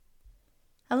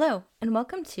Hello, and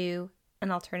welcome to An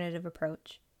Alternative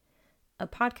Approach, a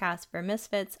podcast for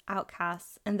misfits,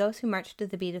 outcasts, and those who march to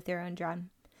the beat of their own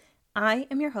drum. I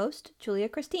am your host, Julia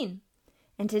Christine,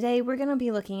 and today we're going to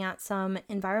be looking at some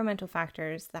environmental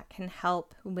factors that can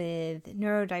help with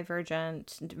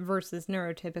neurodivergent versus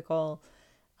neurotypical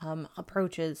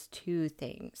approaches to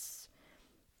things.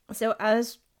 So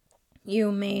as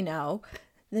you may know,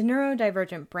 the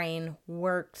neurodivergent brain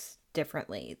works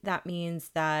differently. That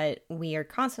means that we are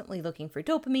constantly looking for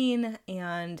dopamine,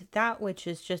 and that which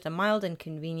is just a mild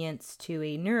inconvenience to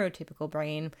a neurotypical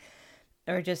brain,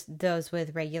 or just those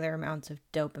with regular amounts of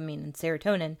dopamine and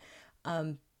serotonin,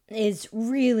 is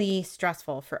really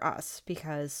stressful for us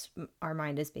because our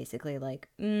mind is basically like,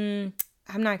 I'm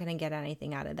not going to get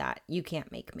anything out of that. You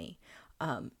can't make me.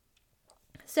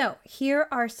 So here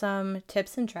are some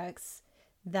tips and tricks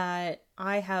that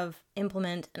I have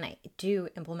implement and I do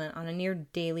implement on a near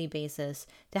daily basis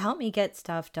to help me get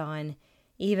stuff done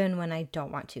even when I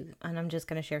don't want to. And I'm just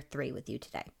going to share 3 with you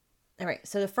today. All right.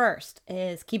 So the first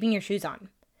is keeping your shoes on.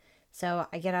 So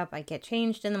I get up, I get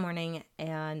changed in the morning,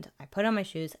 and I put on my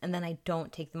shoes, and then I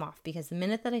don't take them off because the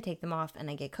minute that I take them off and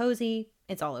I get cozy,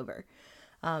 it's all over.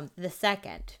 The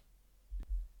second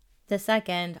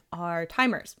are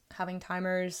timers, having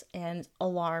timers and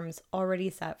alarms already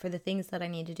set for the things that I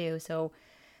need to do so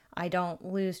I don't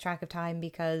lose track of time,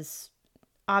 because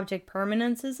object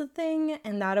permanence is a thing,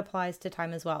 and that applies to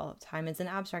time as well. Time is an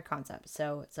abstract concept,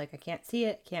 so it's like I can't see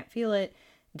it, can't feel it,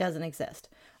 it doesn't exist.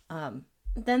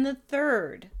 Then the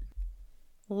third,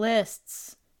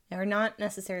 lists, or not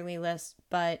necessarily lists,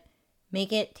 but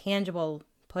make it tangible,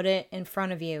 put it in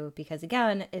front of you, because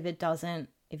again,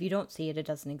 if you don't see it, it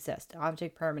doesn't exist.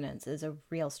 Object permanence is a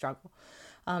real struggle.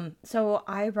 So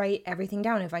I write everything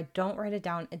down. If I don't write it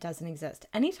down, it doesn't exist.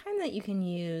 Anytime that you can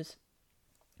use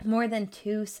more than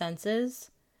 2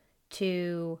 senses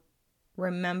to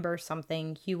remember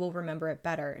something, you will remember it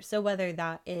better. So whether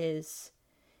that is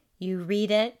you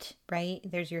read it, right?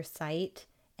 There's your sight,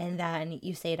 and then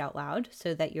you say it out loud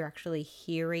so that you're actually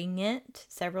hearing it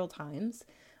several times,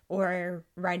 or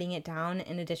writing it down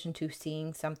in addition to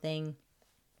seeing something.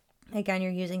 Again,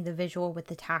 you're using the visual with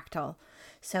the tactile.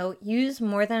 So use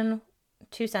more than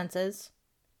 2 senses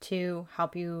to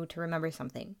help you to remember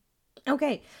something.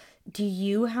 Okay, do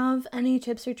you have any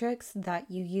tips or tricks that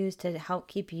you use to help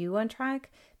keep you on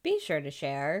track? Be sure to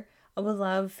share. I would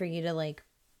love for you to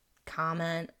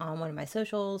comment on one of my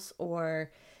socials,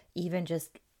 or even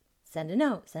just send a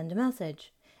note, send a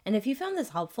message. And if you found this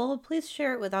helpful, please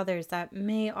share it with others that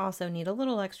may also need a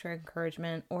little extra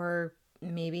encouragement, or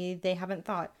maybe they haven't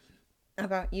thought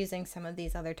about using some of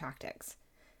these other tactics.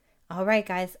 All right,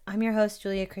 guys, I'm your host,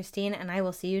 Julia Christine, and I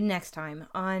will see you next time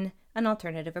on An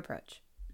Alternative Approach.